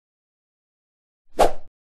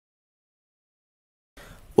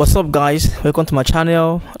What's up guys, welcome to my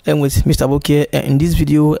channel. I'm with Mr. Aboki, and in this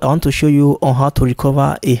video I want to show you on how to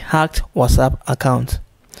recover a hacked WhatsApp account.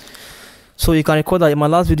 So you can recall that in my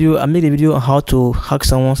last video I made a video on how to hack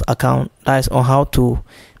someone's account, that is on how to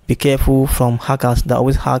be careful from hackers that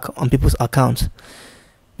always hack on people's accounts.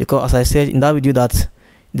 Because as I said in that video that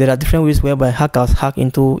there are different ways whereby hackers hack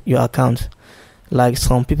into your account. Like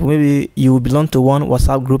some people, maybe you belong to one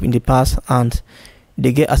WhatsApp group in the past and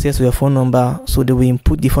they get access to your phone number, so they will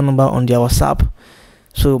input the phone number on their WhatsApp.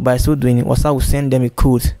 So by so doing, WhatsApp will send them a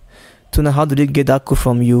code. So now how do they get that code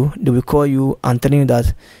from you? They will call you and telling you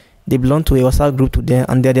that they belong to a WhatsApp group to them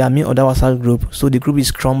and they are in other WhatsApp group. So the group is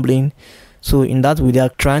crumbling. So in that way, they are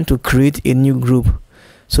trying to create a new group.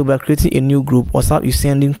 So by creating a new group, WhatsApp is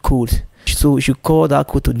sending code. So you should call that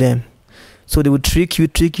code to them. So they will trick you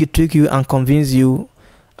and convince you,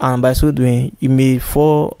 and by so doing you may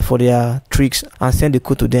fall for their tricks and send the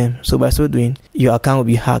code to them. So by so doing your account will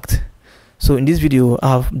be hacked. So in this video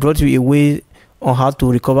I have brought you a way on how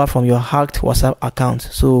to recover from your hacked WhatsApp account.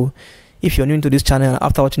 So if you're new to this channel,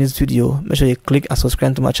 after watching this video, make sure you click and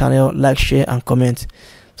subscribe to my channel, like, share and comment,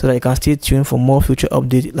 so that you can stay tuned for more future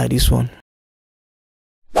updates like this one.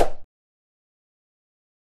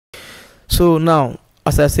 So now,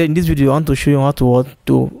 as I said in this video, I want to show you how to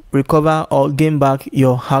recover or gain back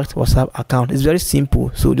your hacked WhatsApp account. It's very simple,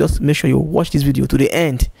 so just make sure you watch this video to the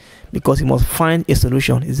end because you must find a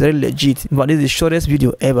solution. It's very legit, but this is the shortest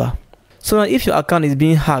video ever. So now if your account is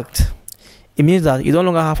being hacked, it means that you no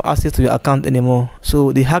longer have access to your account anymore.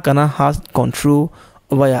 So the hacker now has control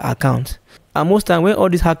over your account. And most time when all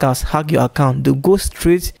these hackers hack your account, they go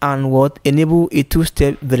straight and enable a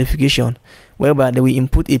two-step verification, whereby they will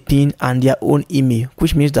input a PIN and their own email,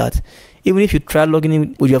 which means that even if you try logging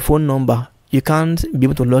in with your phone number, you can't be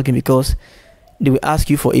able to log in because they will ask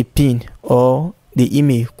you for a PIN or the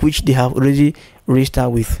email which they have already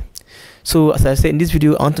registered with. So as I said in this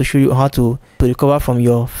video, I want to show you how to recover from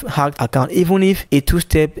your hacked account, even if a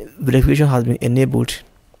two-step verification has been enabled.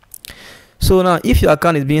 So now if your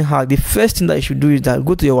account is being hacked, the first thing that you should do is that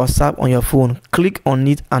go to your WhatsApp on your phone, click on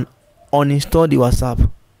it and uninstall the WhatsApp.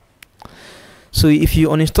 So if you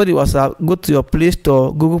uninstall the WhatsApp, go to your Play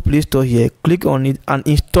Store, Google Play Store here, click on it and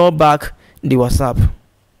install back the WhatsApp.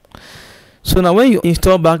 So now when you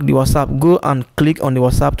install back the WhatsApp, go and click on the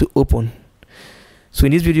WhatsApp to open. So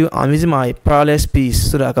in this video, I'm using my parallel space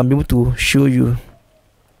so that I can be able to show you.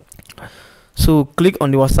 So click on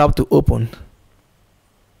the WhatsApp to open.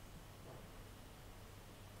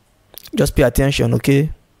 Just pay attention,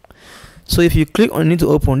 okay? So if you click on it to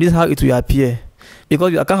open, this is how it will appear.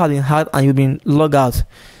 Because your account has been hacked and you've been logged out,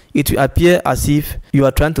 it will appear as if you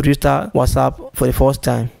are trying to register WhatsApp for the first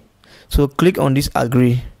time. So click on this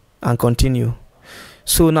agree and continue.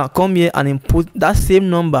 So now come here and input that same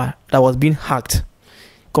number that was being hacked.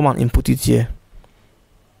 Come and input it here.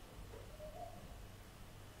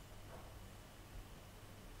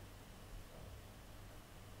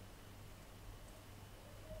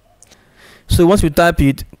 So once you type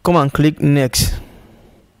it, come and click next.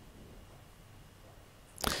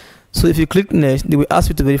 So if you click next, they will ask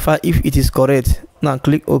you to verify if it is correct. Now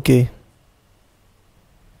click OK.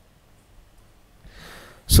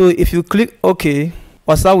 So if you click OK,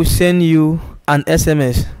 WhatsApp will send you an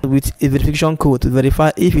SMS with a verification code to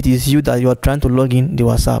verify if it is you that you are trying to log in the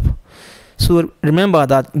WhatsApp. So remember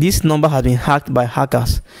that this number has been hacked by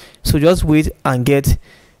hackers. So just wait and get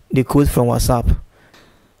the code from WhatsApp.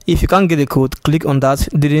 If you can't get the code, click on that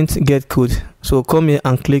didn't get code. So come here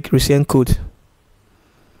and click resend code.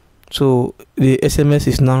 So the SMS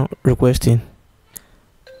is now requesting.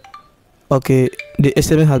 Okay, the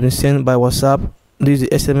SMS has been sent by WhatsApp. This is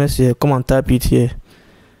the SMS here. Come and type it here.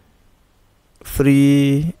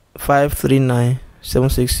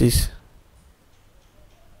 539766.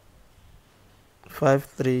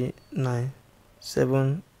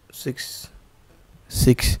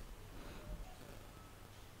 539766.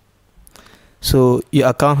 So your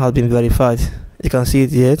account has been verified. You can see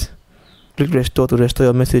it here. Click restore to restore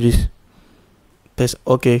your messages. Press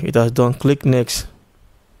OK, it has done. Click next.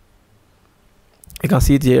 You can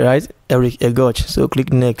see it here, right? Eric Egoch. So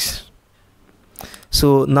click next.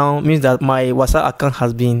 So now means that my WhatsApp account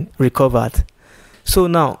has been recovered. So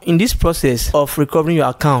now in this process of recovering your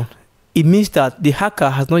account, it means that the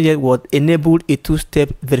hacker has not yet enabled a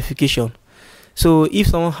two-step verification. So if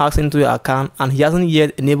someone hacks into your account and he hasn't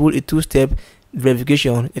yet enabled a two-step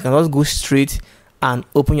verification, you can just go straight and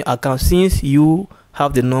open your account since you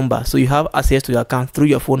have the number. So you have access to your account through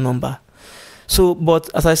your phone number. So, but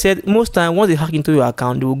as I said, most time once they hack into your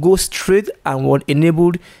account, they will go straight and will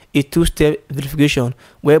enable a two-step verification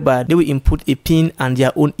whereby they will input a PIN and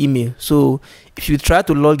their own email. So if you try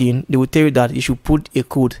to log in, they will tell you that you should put a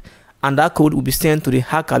code, and that code will be sent to the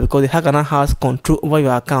hacker because the hacker now has control over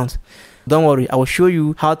your account. Don't worry, I will show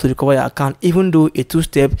you how to recover your account even though a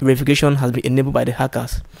two-step verification has been enabled by the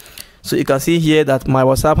hackers. So you can see here that my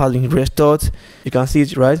WhatsApp has been restored. You can see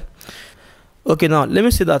it, right? Okay, now let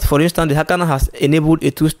me say that for instance the hacker now has enabled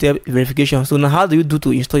a two-step verification. So now how do you do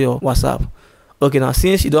to install your WhatsApp? Okay, now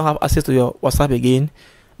since you don't have access to your WhatsApp again,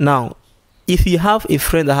 now if you have a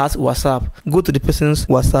friend that has WhatsApp, go to the person's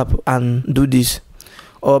WhatsApp and do this.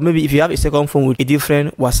 Or maybe if you have a second phone with a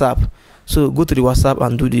different WhatsApp, so go to the WhatsApp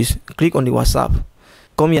and do this. Click on the WhatsApp.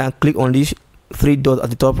 Come here and click on these three dots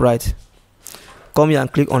at the top right. Come here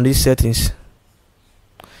and click on these settings.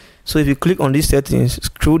 So if you click on these settings,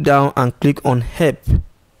 scroll down and click on help.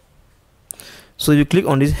 So if you click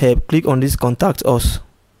on this help, click on this contact us.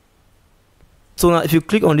 So now if you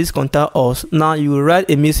click on this contact us, now you will write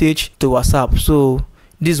a message to WhatsApp. So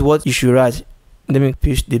this is what you should write. Let me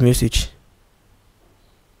paste the message.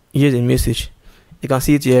 Here's the message. You can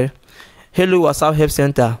see it here. Hello WhatsApp Help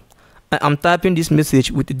Center. I am typing this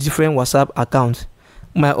message with a different WhatsApp account.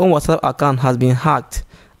 My own WhatsApp account has been hacked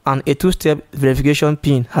and a two-step verification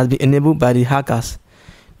PIN has been enabled by the hackers.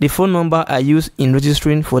 The phone number I use in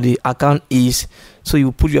registering for the account is, so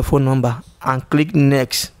you put your phone number and click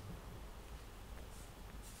next.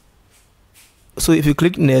 So if you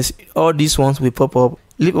click next, all these ones will pop up.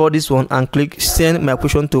 Leave all this one and click send my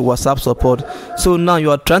question to WhatsApp support. So now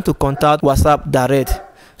you are trying to contact WhatsApp direct.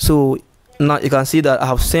 So now you can see that I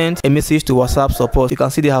have sent a message to WhatsApp support. You can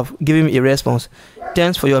see they have given me a response.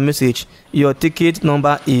 Thanks for your message. Your ticket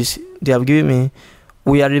number is, they have given me.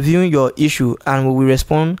 We are reviewing your issue and we will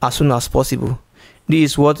respond as soon as possible.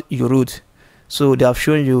 This is what you wrote. So they have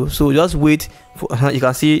shown you. So just wait for, you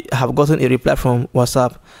can see I have gotten a reply from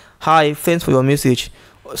WhatsApp. Hi, thanks for your message.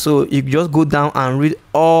 So you just go down and read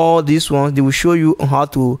all these ones. They will show you how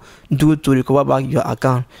to do to recover back your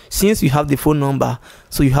account. Since you have the phone number,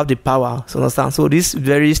 so you have the power. So understand. So this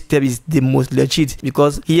very step is the most legit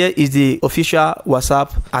because here is the official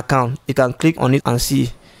WhatsApp account. You can click on it and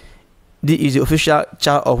see. This is the official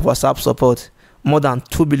chart of WhatsApp support. More than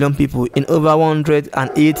 2 billion people in over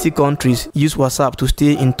 180 countries use WhatsApp to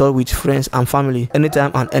stay in touch with friends and family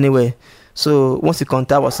anytime and anywhere. So once you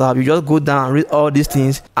contact WhatsApp, you just go down and read all these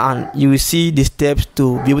things and you will see the steps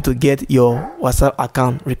to be able to get your WhatsApp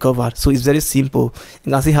account recovered. So it's very simple.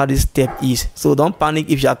 You can see how this step is. So don't panic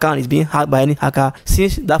if your account is being hacked by any hacker,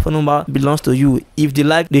 since that phone number belongs to you. If they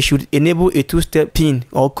like, they should enable a two-step PIN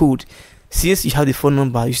or code. Since you have the phone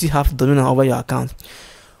number, you still have dominion over your account.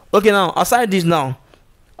 Okay, now aside this, now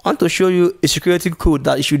I want to show you a security code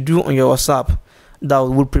that you should do on your WhatsApp that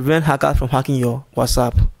will prevent hackers from hacking your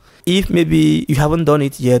WhatsApp. If maybe you haven't done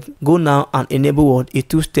it yet, go now and enable a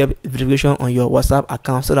two-step verification on your WhatsApp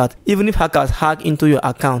account so that even if hackers hack into your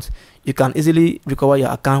account, you can easily recover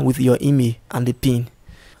your account with your email and the PIN.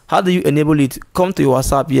 How do you enable it? Come to your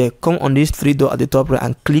WhatsApp here, come on this three dot at the top right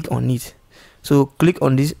and click on it. So click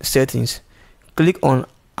on these settings, click on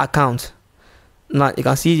account. Now you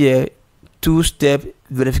can see here two-step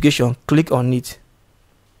verification, click on it.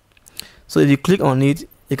 So if you click on it,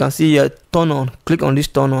 you can see here turn on, click on this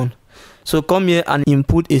turn on. So come here and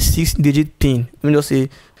input a 6-digit PIN. Let me just say,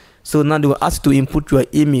 so now they will ask you to input your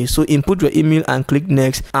email. So input your email and click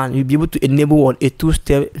next and you'll be able to enable a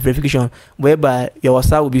two-step verification whereby your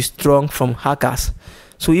WhatsApp will be strong from hackers.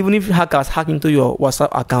 So even if hackers hack into your WhatsApp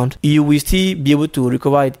account, you will still be able to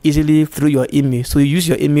recover it easily through your email. So you use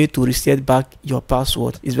your email to reset back your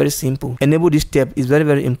password. It's very simple. Enable this step is very,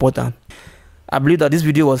 very important. I believe that this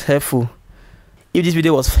video was helpful. If this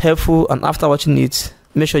video was helpful and after watching it,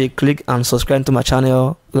 make sure you click and subscribe to my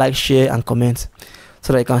channel, like, share and comment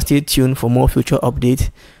so that you can stay tuned for more future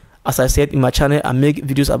updates. As I said in my channel, I make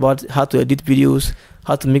videos about how to edit videos,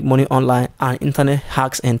 how to make money online and internet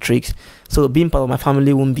hacks and tricks. So being part of my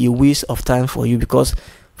family won't be a waste of time for you because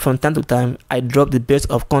from time to time, I drop the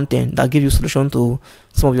best of content that gives you solution to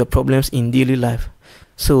some of your problems in daily life.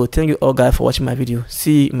 So thank you all guys for watching my video.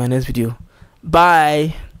 See you in my next video.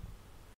 Bye.